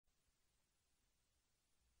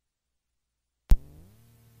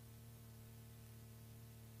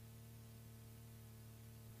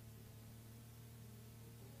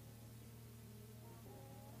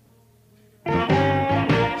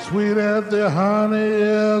Sweet as the honey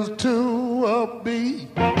is to a bee,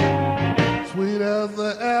 sweet as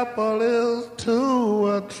the apple is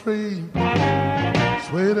to a tree,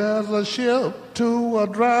 sweet as a ship to a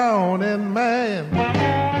drowning man.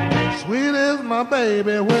 Sweet is my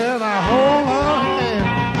baby when I hold her hand.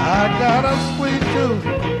 I got a sweet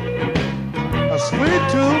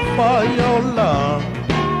tooth for your love.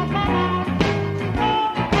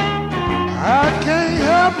 I can't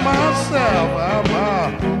help myself, I'm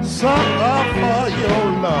a sucker for your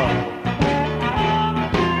love.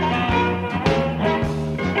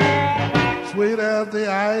 Sweet as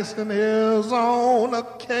the icing is on a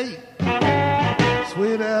cake,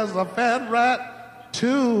 sweet as a fat rat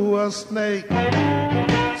to a snake,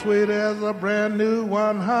 sweet as a brand new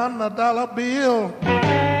 $100 bill,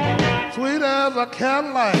 sweet as a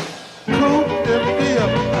Cadillac coupe de ville.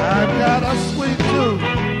 I got a sweet tooth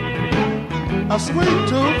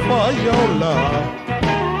for your love.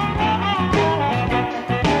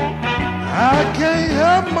 I can't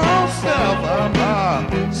help myself, I'm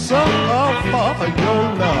a sucker for your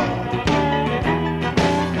love.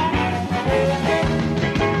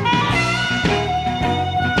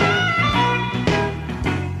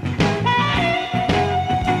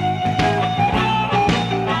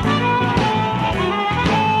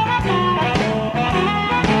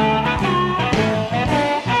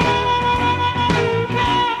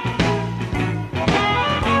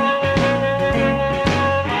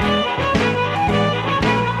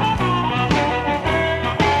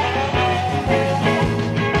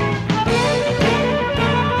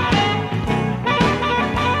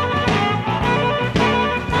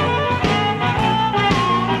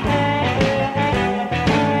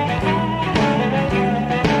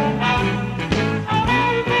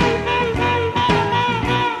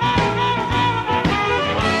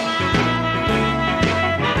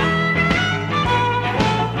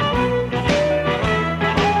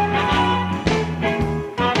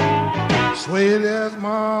 Sweet as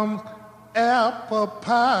mom's apple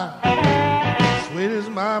pie, sweet as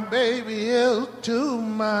my baby is to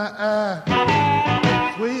my eye,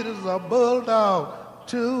 sweet as a bulldog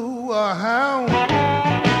to a hound,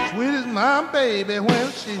 sweet as my baby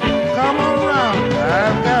when she come around.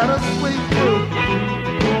 I've got a sweet tooth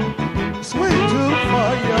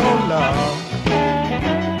for your love.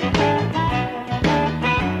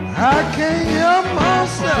 I can't help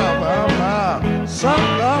myself, I'm a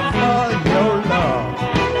sucker for your love.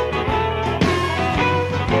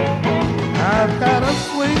 I've got a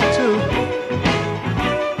sweet tooth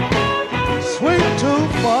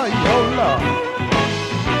for your love.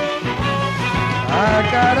 I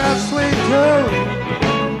got a sweet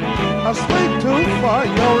tooth for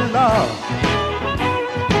your love.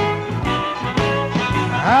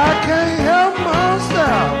 I can't help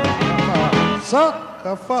myself, I'm a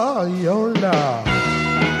sucker for your love.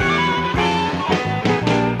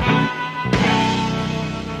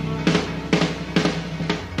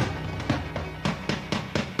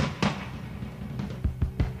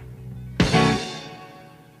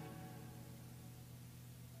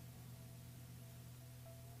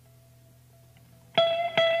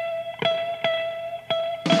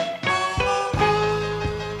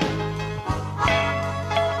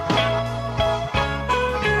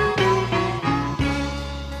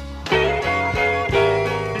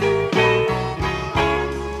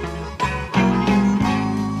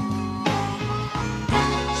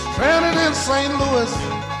 St. Louis,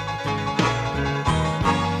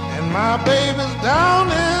 and my baby's down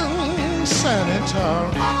in San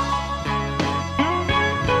Antonio.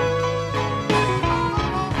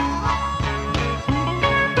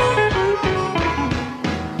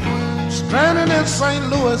 Stranded in St.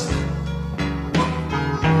 Louis,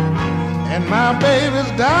 and my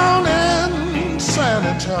baby's down in San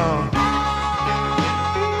Antonio.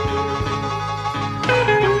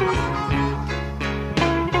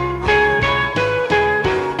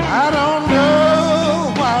 I don't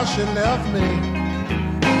know why she left me.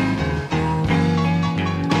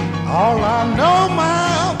 All I know,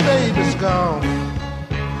 my baby's gone.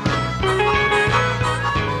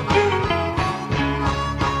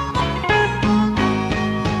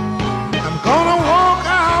 I'm gonna walk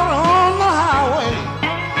out on the highway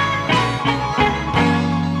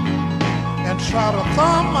and try to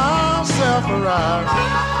thumb myself around.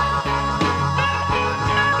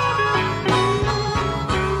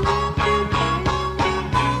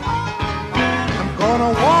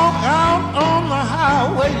 Gonna walk out on the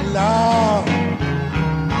highway, Lord,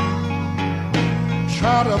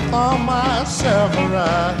 try to thumb myself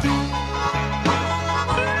around.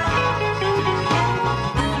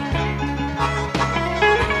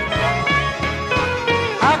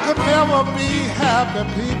 I never be happy,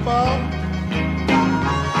 people,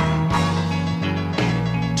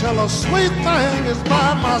 till a sweet thing is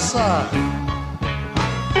by my side.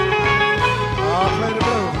 I'll play the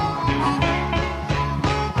blues.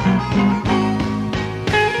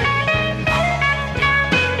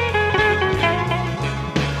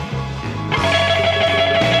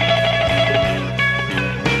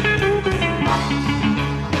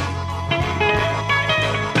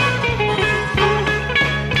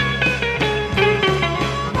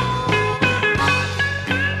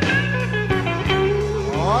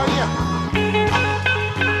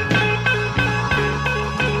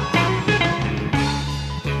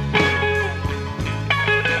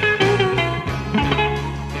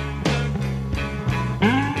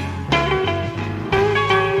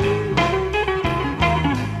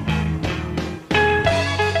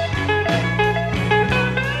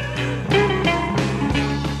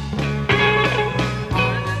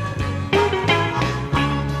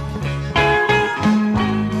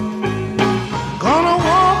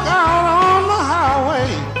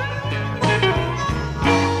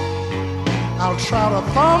 Try to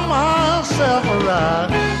thumb myself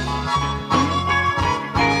around.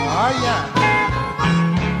 Oh yeah.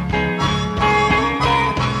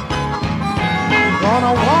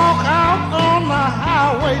 Gonna walk out on the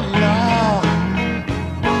highway now.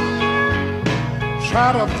 Try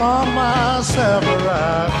to thumb myself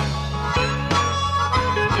around.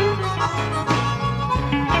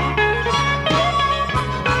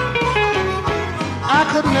 I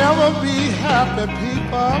could never be happy,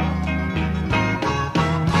 people,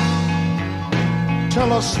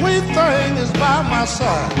 till a sweet thing is by my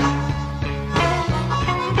side.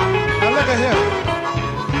 Now look at here.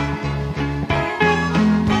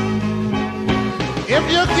 If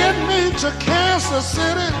you get me to Kansas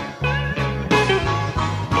City,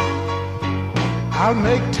 I'll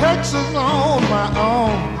make Texas on my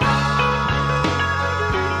own.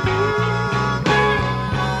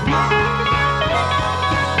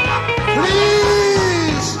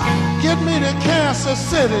 Please get me to Kansas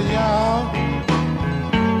City, y'all.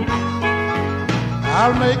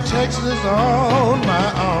 I'll make Texas on my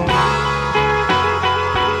own.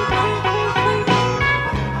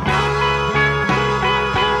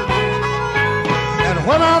 And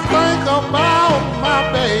when I think about my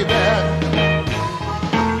baby,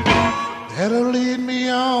 that'll lead me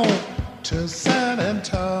on to San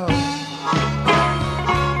Antonio.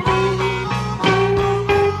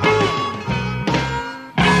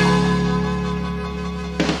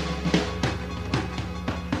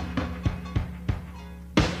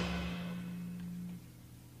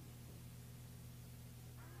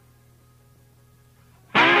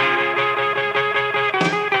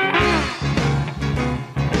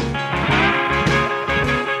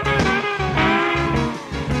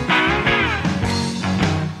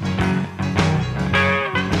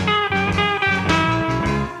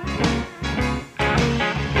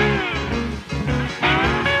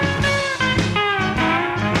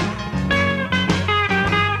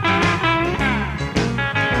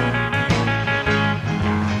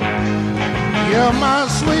 You're my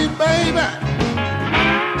sweet baby.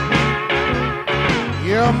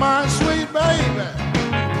 You're my sweet baby.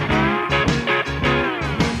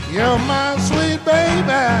 You're my sweet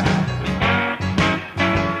baby.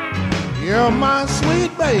 You're my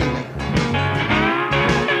sweet baby.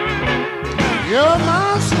 You're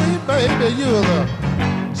my sweet baby. You're the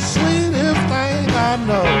sweetest thing I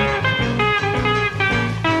know.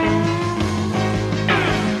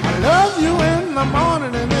 I love you in the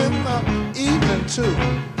morning and in the evening too.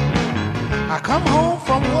 I come home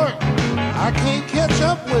from work, I can't catch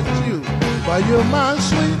up with you, but you're my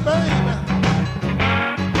sweet baby.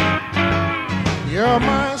 You're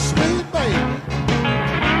my sweet baby.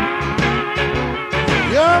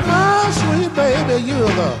 You're my sweet baby.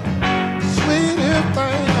 You're the sweetest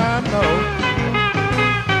thing I know.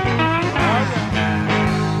 Oh yeah.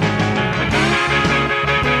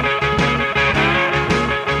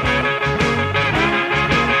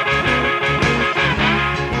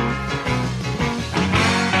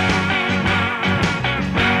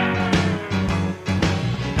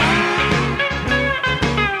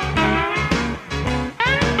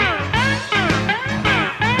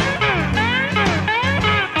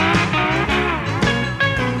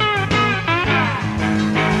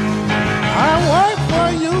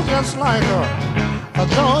 Just like a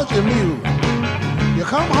Georgia mule. You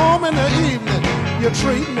come home in the evening, you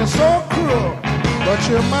treat me so cruel, but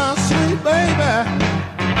you're my sweet baby.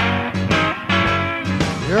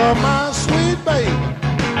 You're my sweet baby.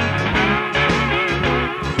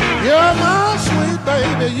 You're my sweet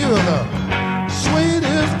baby. You're the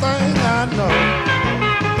sweetest thing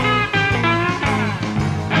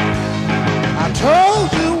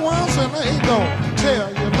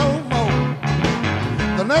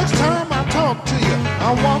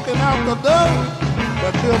I'm walking out the door,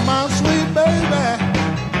 but you're my sweet baby.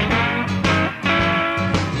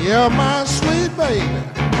 You're my sweet baby.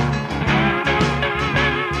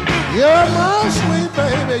 You're my sweet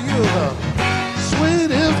baby. You're the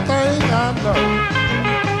sweetest thing I know.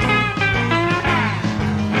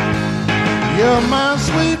 You're my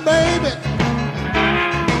sweet baby.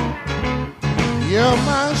 You're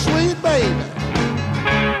my sweet baby.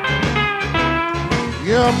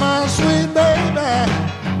 You're my sweet baby.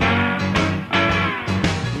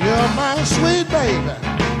 You're my sweet baby.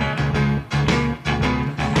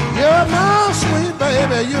 You're my sweet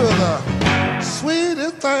baby. You're the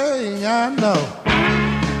sweetest thing I know.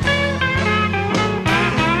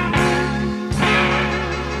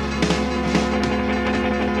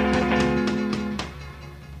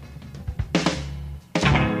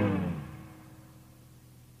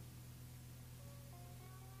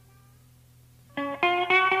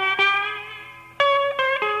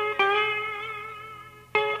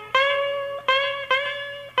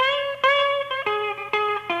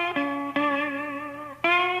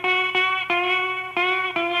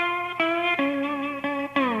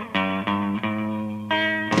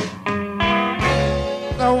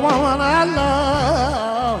 The woman I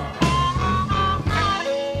love,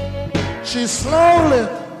 she's slowly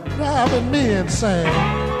driving me insane.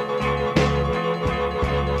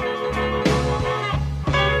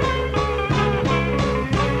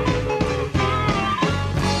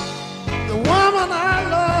 The woman I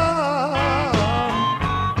love,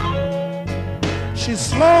 she's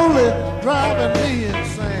slowly driving me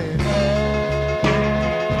insane.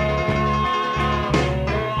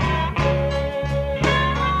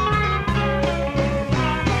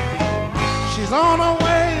 She's on her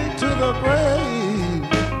way to the grave,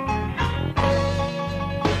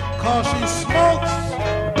 'cause she smokes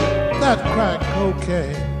that crack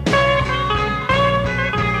cocaine.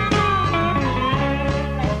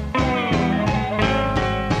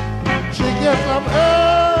 She gets up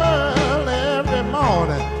early every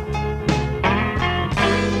morning.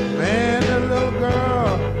 Man, the little girl,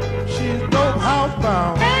 she's dope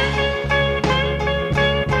housebound.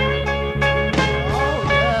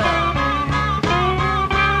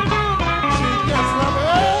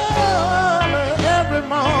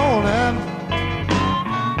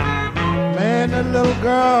 That little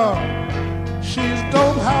girl, she's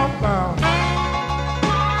dope housebound.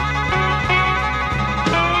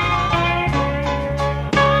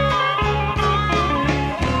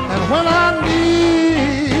 And when I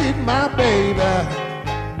need my baby,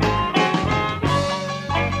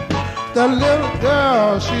 the little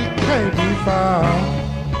girl, she can't be found.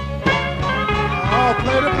 Oh,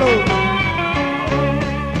 play the blues.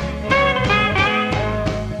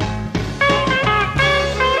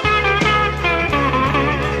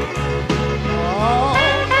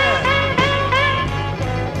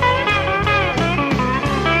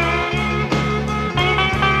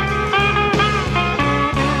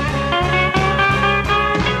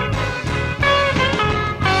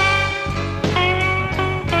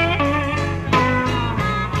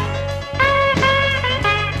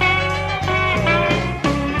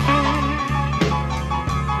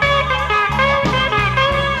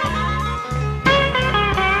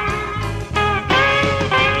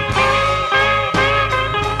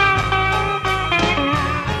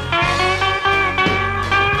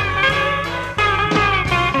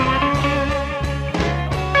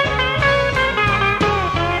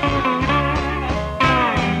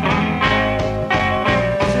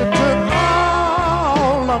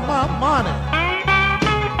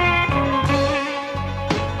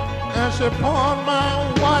 Upon my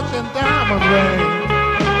watch and diamond ring.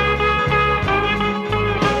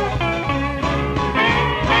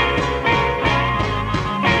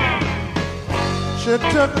 She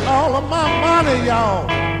took all of my money, y'all,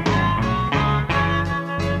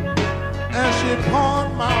 and she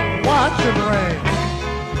pawned my watch and ring.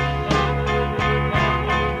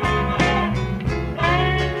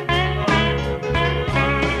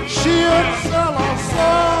 She'd sell her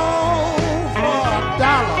soul for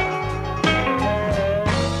 $1.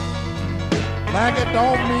 Like it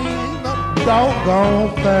don't mean a doggone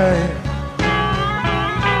thing.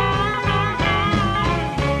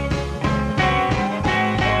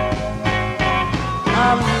 I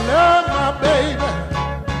love my baby,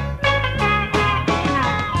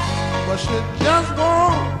 but she just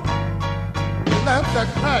won't let the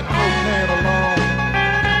crack cocaine alone.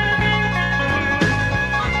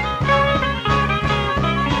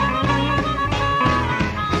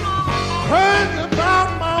 Crazy about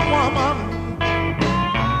my woman,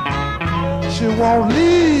 she won't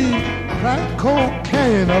leave crack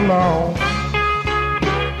cocaine alone.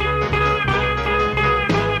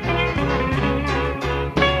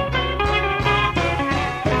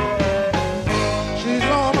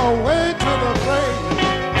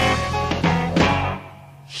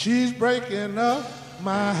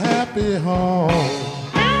 my happy home.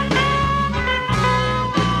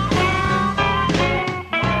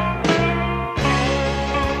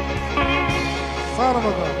 Son of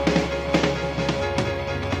a gun.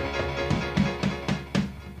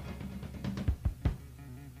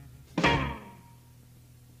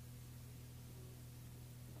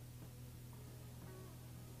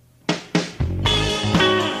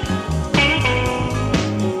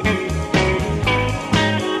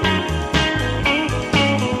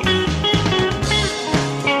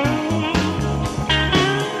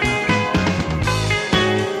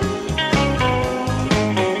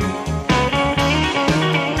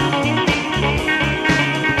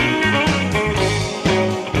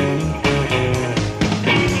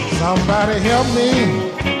 Somebody help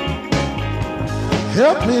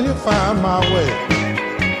me to find my way.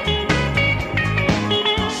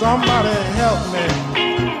 Somebody help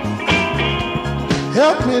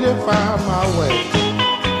me to find my way.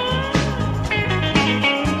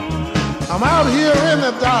 I'm out here in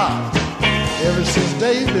the dark ever since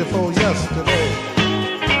day before yesterday.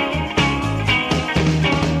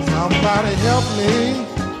 Somebody help me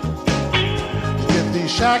to get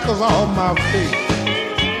these shackles off my feet.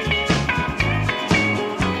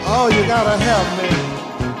 Oh, you gotta help me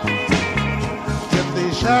get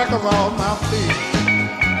these shackles off my feet.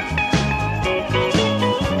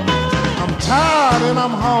 I'm tired and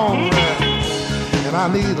I'm hungry, and I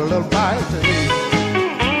need a little bite to eat.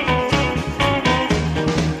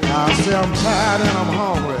 I say I'm tired and I'm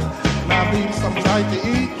hungry, and I need some bite to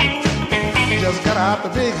eat. Just got out the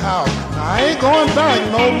big house. Now I ain't going back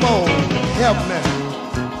no more. Help me.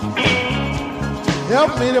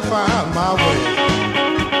 Help me to find my way.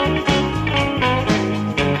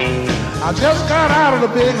 I just got out of the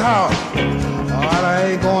big house. All right,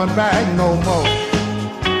 I ain't going back no more.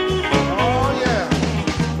 Oh, yeah.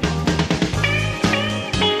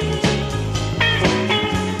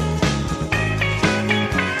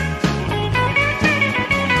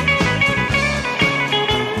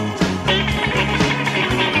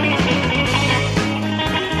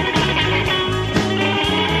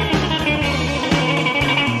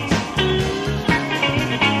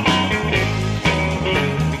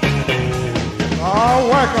 Oh,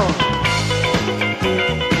 welcome.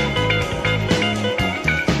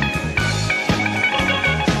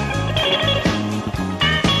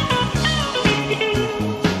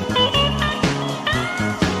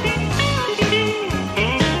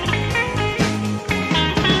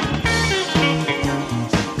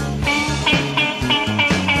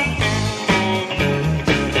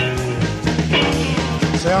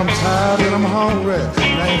 Say I'm tired and I'm hungry,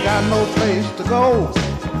 and I ain't got no place to go.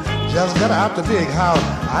 Just got out the big house.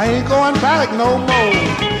 I ain't going back no more.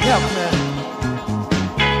 Help me.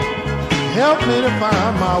 Help me to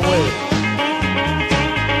find my way.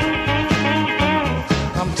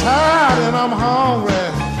 I'm tired and I'm hungry,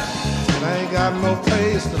 and I ain't got no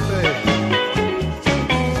place to stay.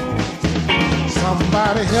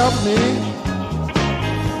 Somebody help me.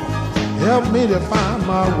 Help me to find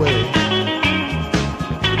my way.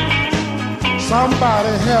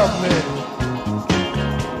 Somebody help me.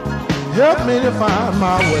 Help me to find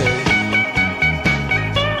my way.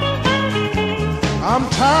 I'm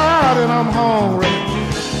tired and I'm hungry,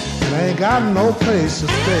 and I ain't got no place to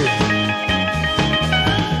stay.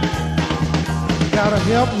 You gotta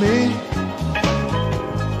help me.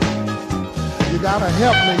 You gotta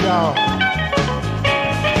help me, y'all.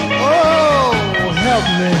 Oh, help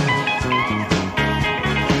me.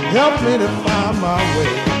 Help me to find my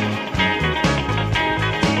way.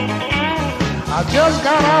 I just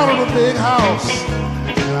got out of the big house,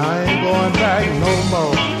 and I ain't going back no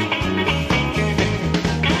more.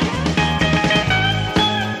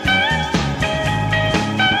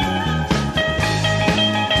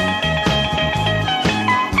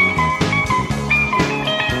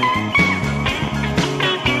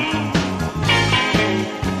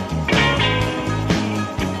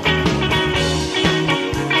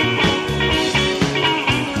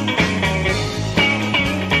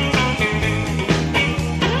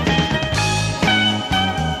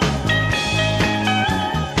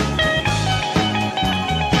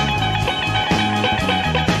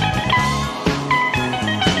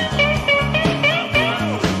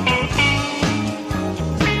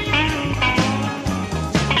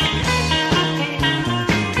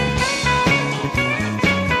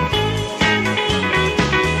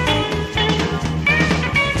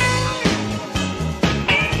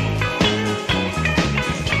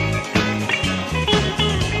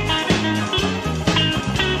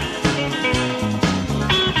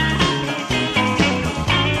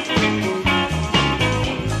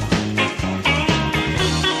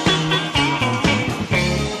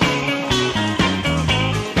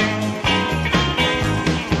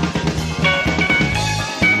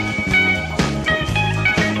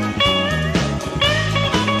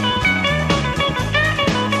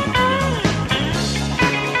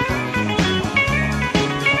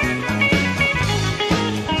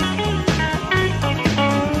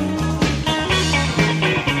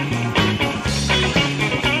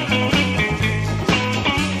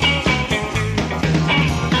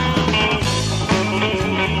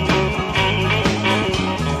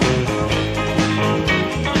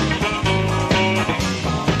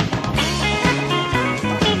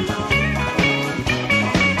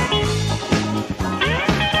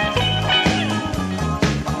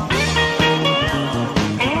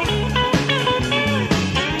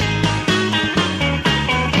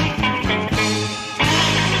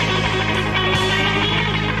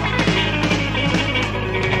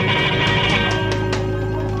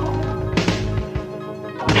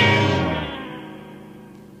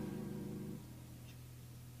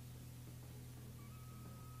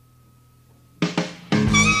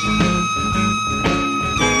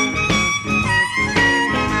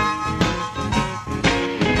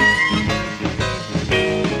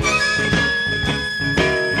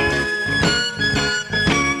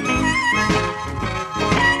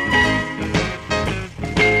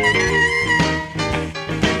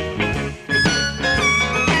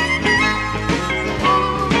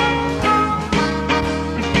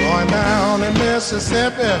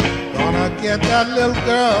 Mississippi, gonna get that little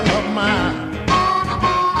girl of mine.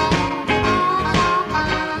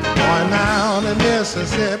 Going down to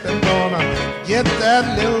Mississippi, gonna get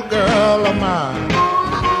that little girl of mine.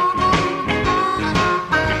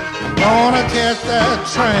 I'm gonna catch that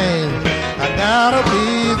train, I gotta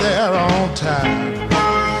be there on time.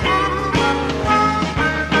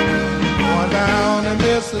 Going down to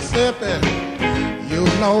Mississippi, you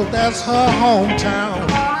know that's her hometown.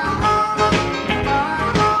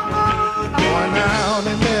 Going down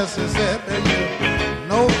to Mississippi, you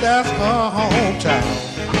know that's her hometown.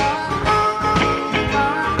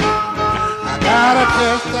 I gotta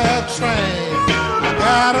catch that train, I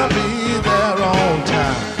gotta be there on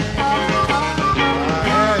time.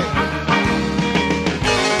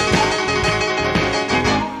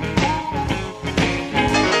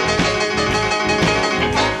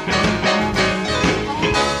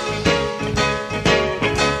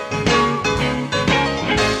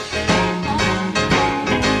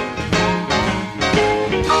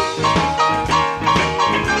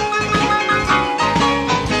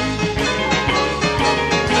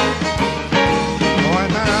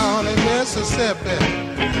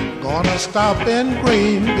 Gonna stop in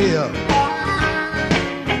Greenville.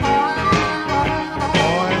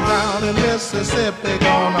 Going down to Mississippi,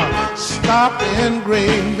 gonna stop in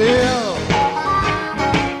Greenville.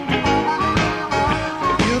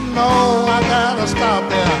 You know I gotta stop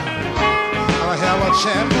there. I'll have a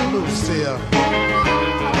chat with Lucille.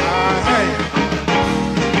 Hey.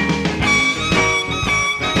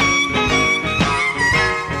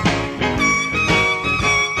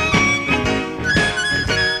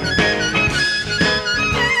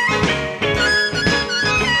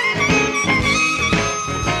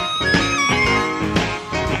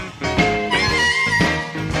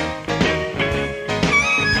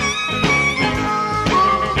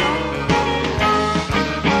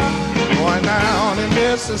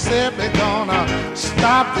 Mississippi, gonna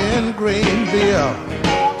stop in Greenville.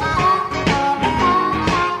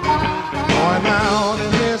 Going down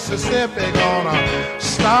in Mississippi, gonna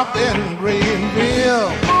stop in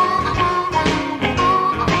Greenville.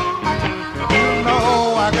 You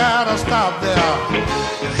know I gotta stop there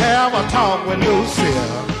and have a talk with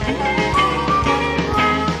Lucille.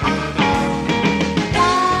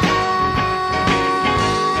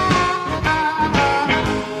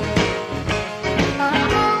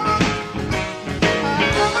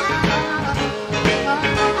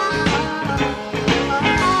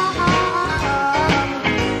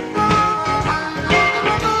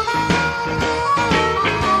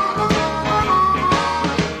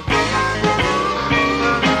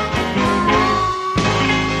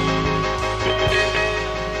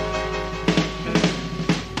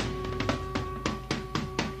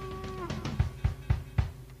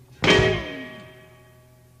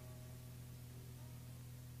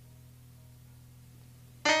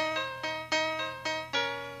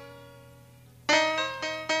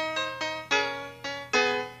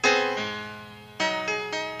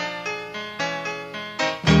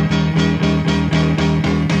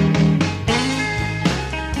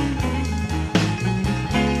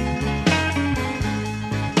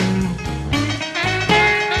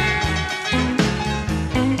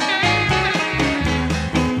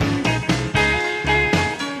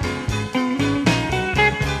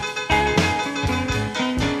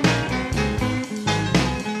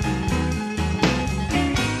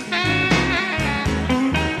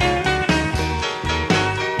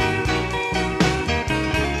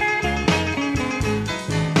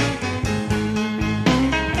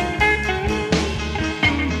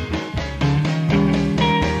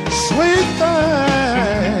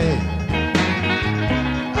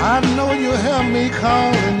 Me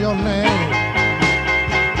calling your name.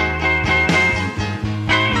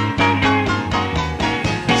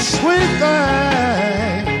 Sweet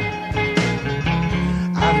thing,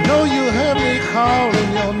 I know you heard me calling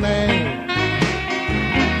your name.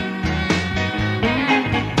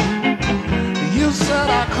 You said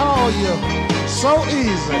I call you so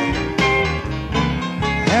easy,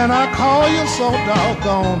 and I call you so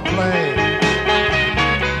doggone plain.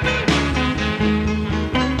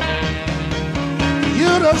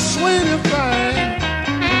 You're the sweetest thing,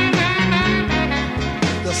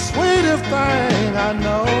 the sweetest thing I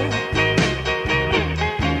know.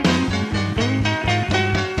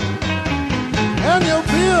 And you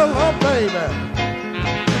build up, baby.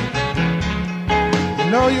 You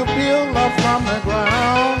know you build up from the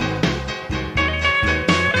ground.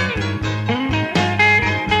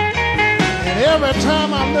 And every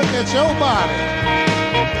time I look at your body,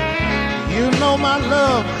 you know my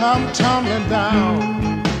love come tumbling down.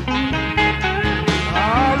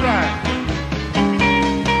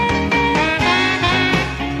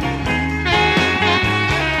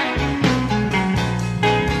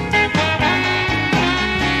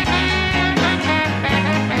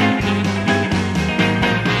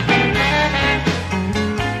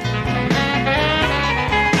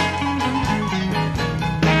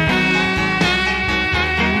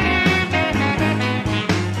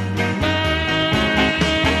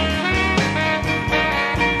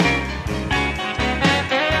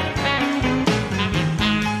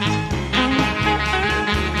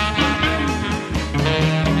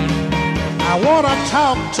 want to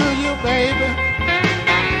talk to you, baby.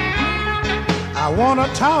 I want to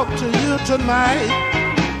talk to you tonight.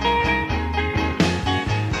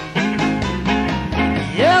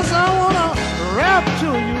 Yes, I want to rap to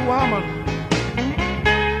you, woman.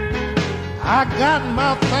 I got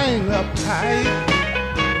my thing uptight.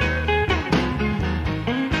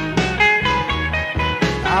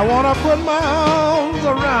 I want to put my arms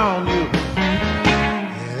around you,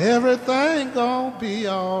 and everything gonna be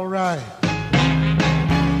all right.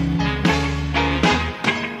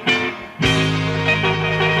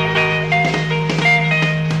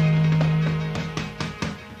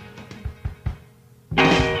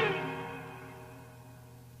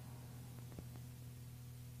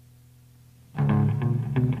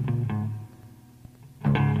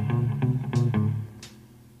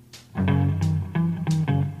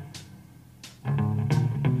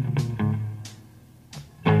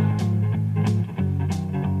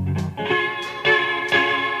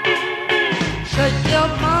 Shake your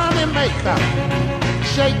money maker,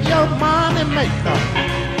 shake your money maker,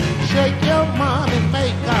 shake your money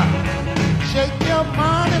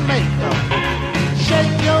maker,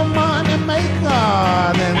 shake your money maker.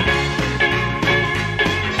 And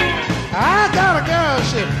I got a girl,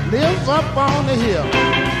 she lives up on the hill.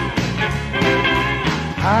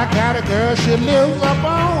 I got a girl, she lives up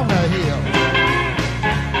on the hill.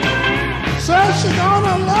 Says she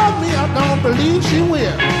gonna love me, I don't believe she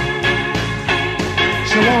will.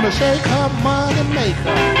 She wanna shake her money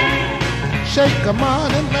maker, shake her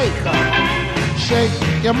money maker, shake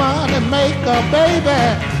your money maker, baby,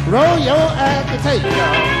 roll your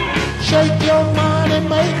agitator, shake your money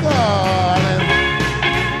maker.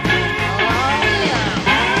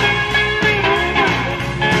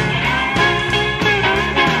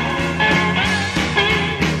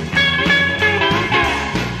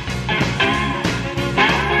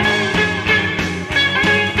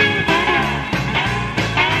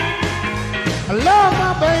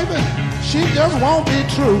 She just won't be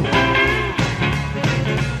true.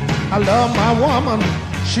 I love my woman,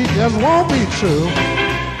 she just won't be true.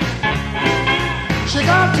 She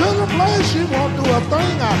got to the place she won't do a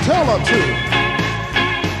thing I tell her to.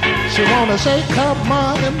 She wanna shake her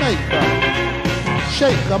money maker,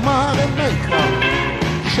 shake her money maker,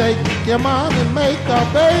 shake your money maker,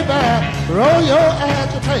 baby, roll your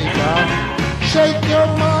agitator, shake your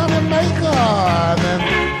money maker. Then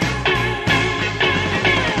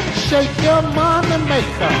shake your money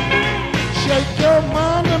maker, shake your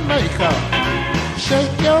money maker,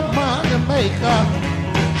 shake your money maker,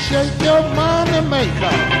 shake your money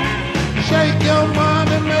maker, shake your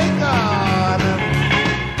money maker.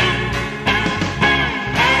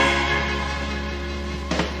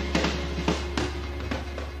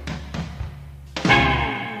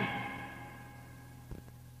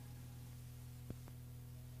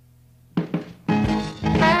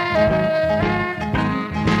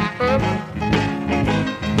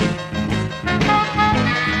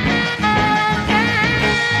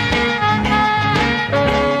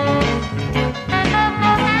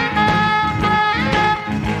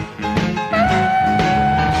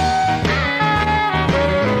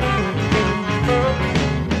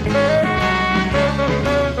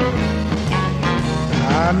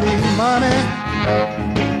 I need money,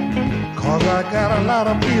 'cause I got a lot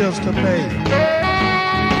of bills to pay.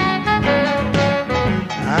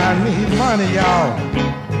 I need money, y'all,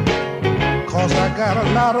 'cause I got a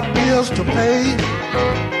lot of bills to pay.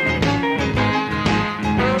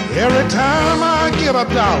 Every time I get a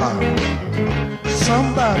dollar,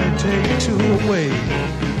 somebody take two away.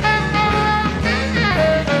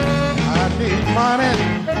 I need money.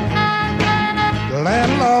 The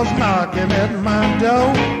landlord's knocking at my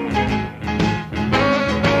door.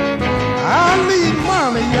 I need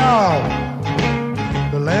money, y'all.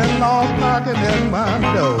 The landlord's knocking at my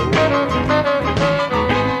door.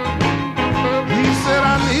 He said,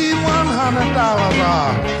 I need $100 or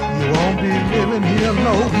you won't be living here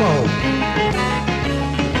no more.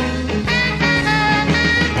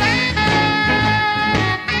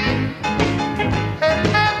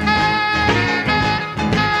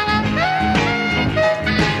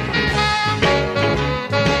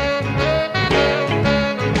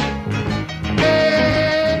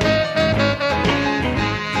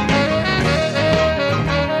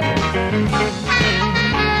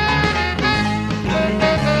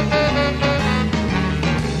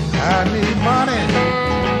 I need money,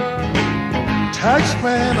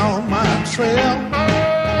 taxman on my trail.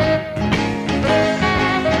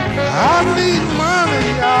 I need money,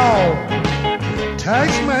 y'all,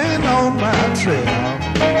 taxman on my trail.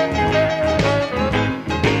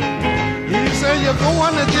 He said, you're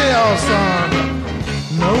going to jail, son.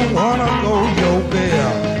 no wanna go your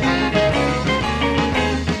bill.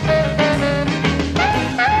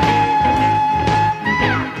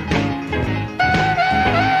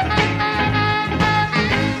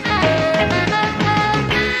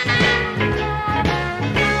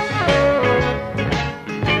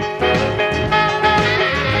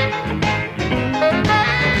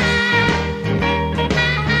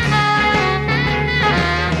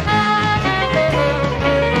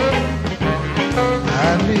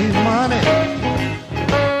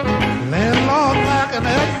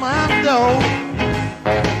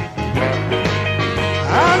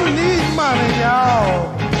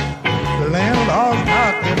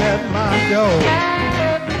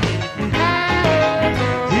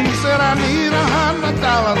 He said, I need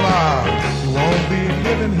 $100. You won't be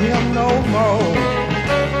giving him no more.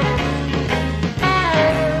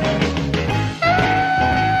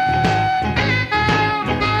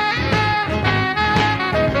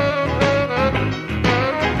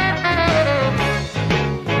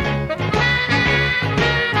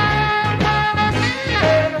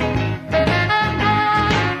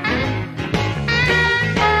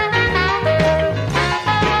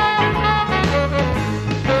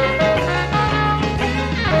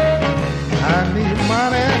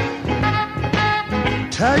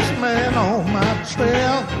 Tax man on my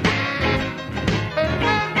trail.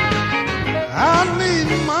 I need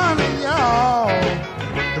money, y'all.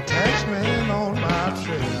 The tax man on my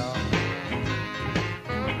trail.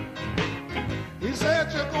 He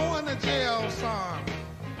said, you're going to jail, son.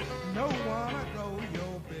 No one to go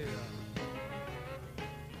your bill.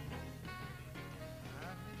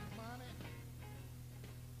 I need money.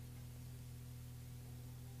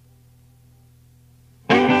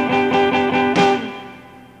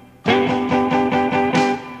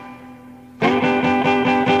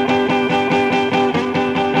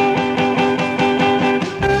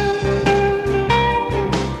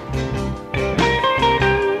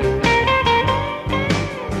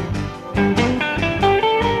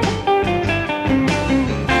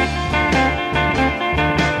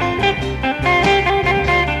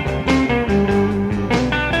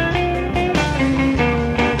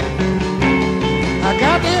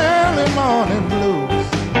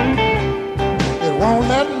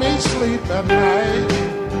 Sleep at night.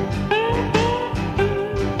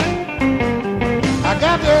 I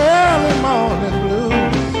got the early morning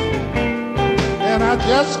blues, and I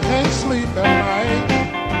just can't sleep at night.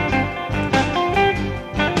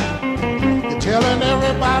 You're telling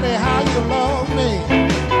everybody how you love me.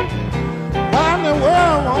 Why in the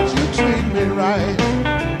world won't you treat me right?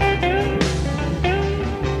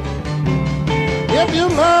 If you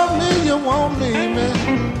love me, you won't leave me.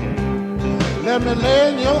 Let me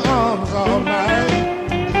lay in your arms all night.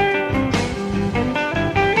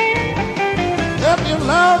 If you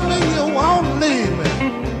love me, you won't leave me.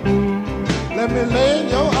 Let me lay in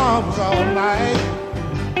your arms all night.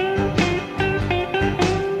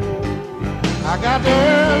 I got the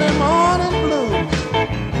early morning blues,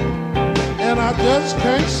 and I just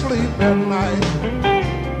can't sleep at night.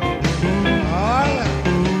 Oh, yeah.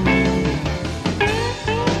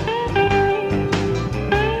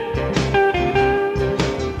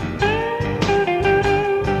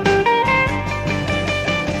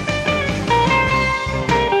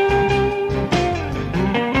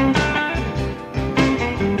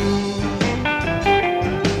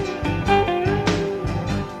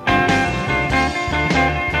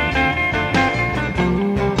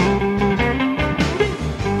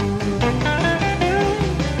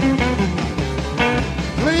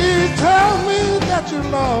 You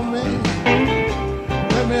love me,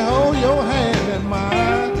 let me hold your hand in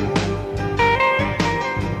mine.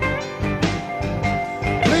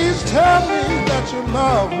 Please tell me that you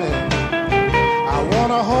love me. I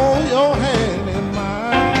want to hold your hand in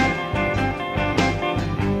mine.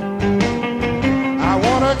 I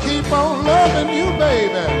want to keep on loving you,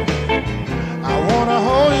 baby. I want to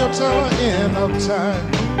hold you till the end of time.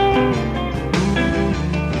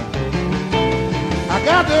 I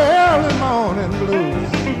got the early morning blues.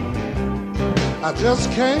 I just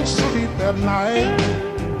can't sleep at night.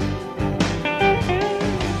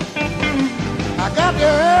 I got the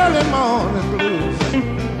early morning blues.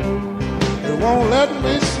 It won't let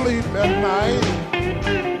me sleep at night.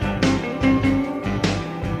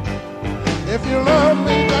 If you love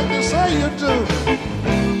me like you say you do,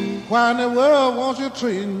 why in the world won't you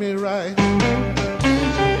treat me right?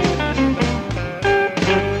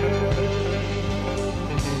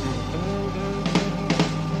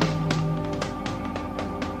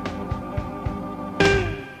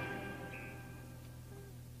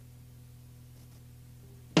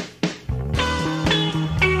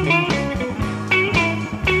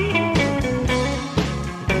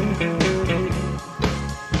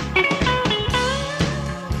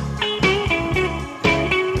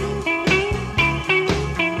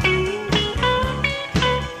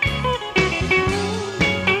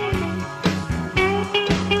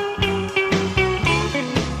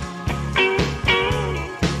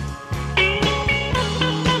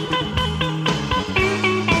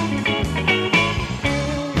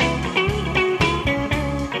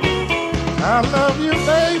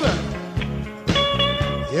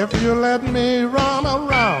 you let me run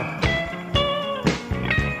around.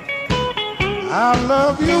 I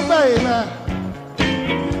love you, baby,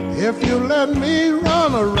 if you let me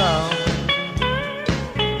run around.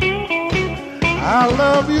 I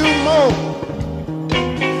love you more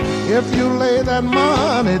if you lay that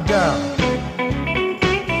money down.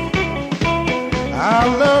 I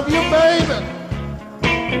love you, baby,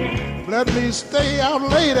 let me stay out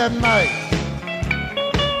late at night.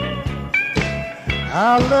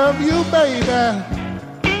 I love you, baby,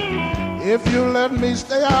 if you let me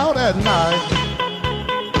stay out at night.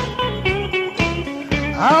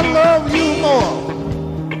 I love you more,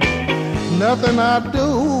 nothing I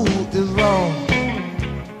do is wrong.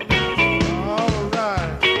 All right.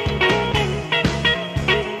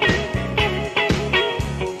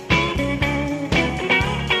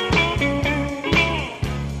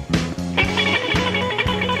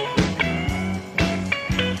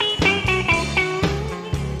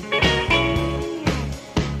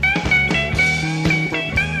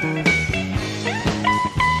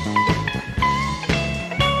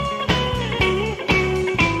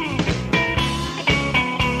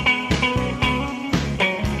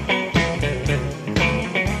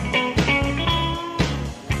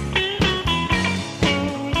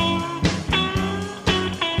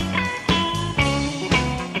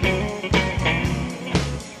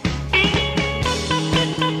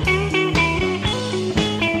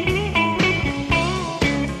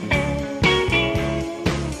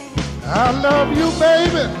 I love you,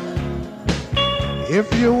 baby,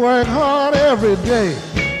 if you work hard every day.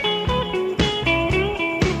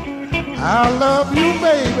 I love you,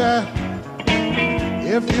 baby,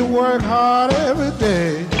 if you work hard every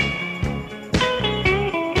day.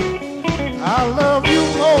 I love you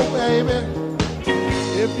more, baby,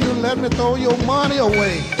 if you let me throw your money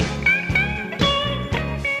away.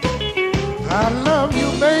 I love you,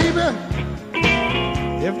 baby,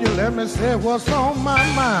 if you let me say what's on my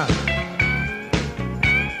mind.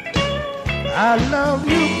 I love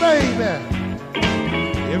you, baby,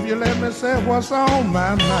 if you let me say what's on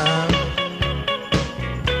my mind.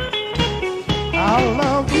 I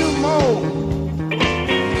love you more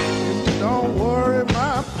if you don't worry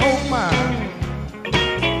my poor mind.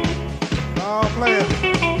 Oh, play it.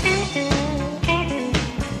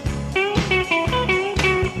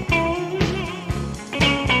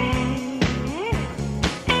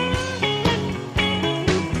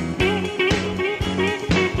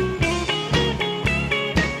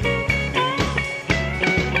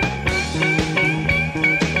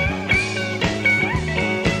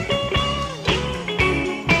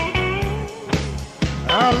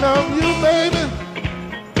 I love you, baby,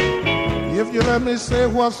 if you let me say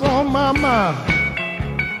what's on my mind.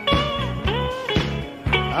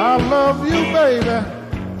 I love you, baby,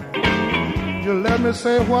 if you let me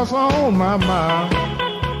say what's on my mind.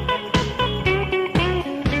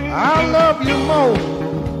 I love you more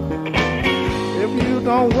if you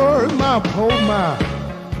don't worry my poor mind.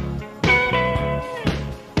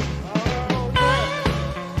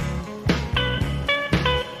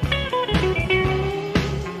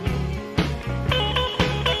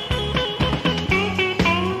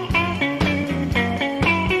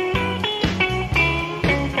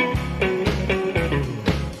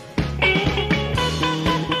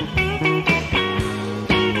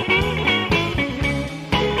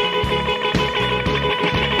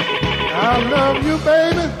 I love you,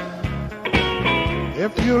 baby,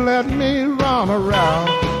 if you let me run around.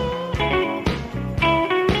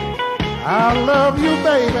 I love you,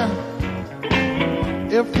 baby,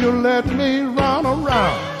 if you let me run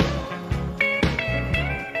around.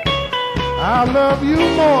 I love you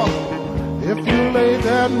more if you lay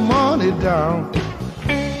that money down.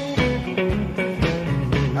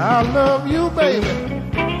 I love you, baby.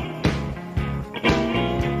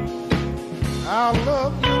 I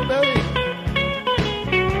love you, baby.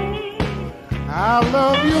 I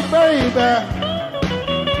love you, baby.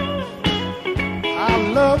 I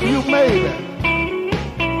love you, baby.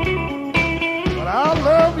 But I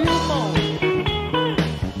love you more.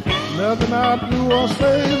 Nothing I do or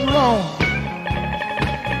say is wrong.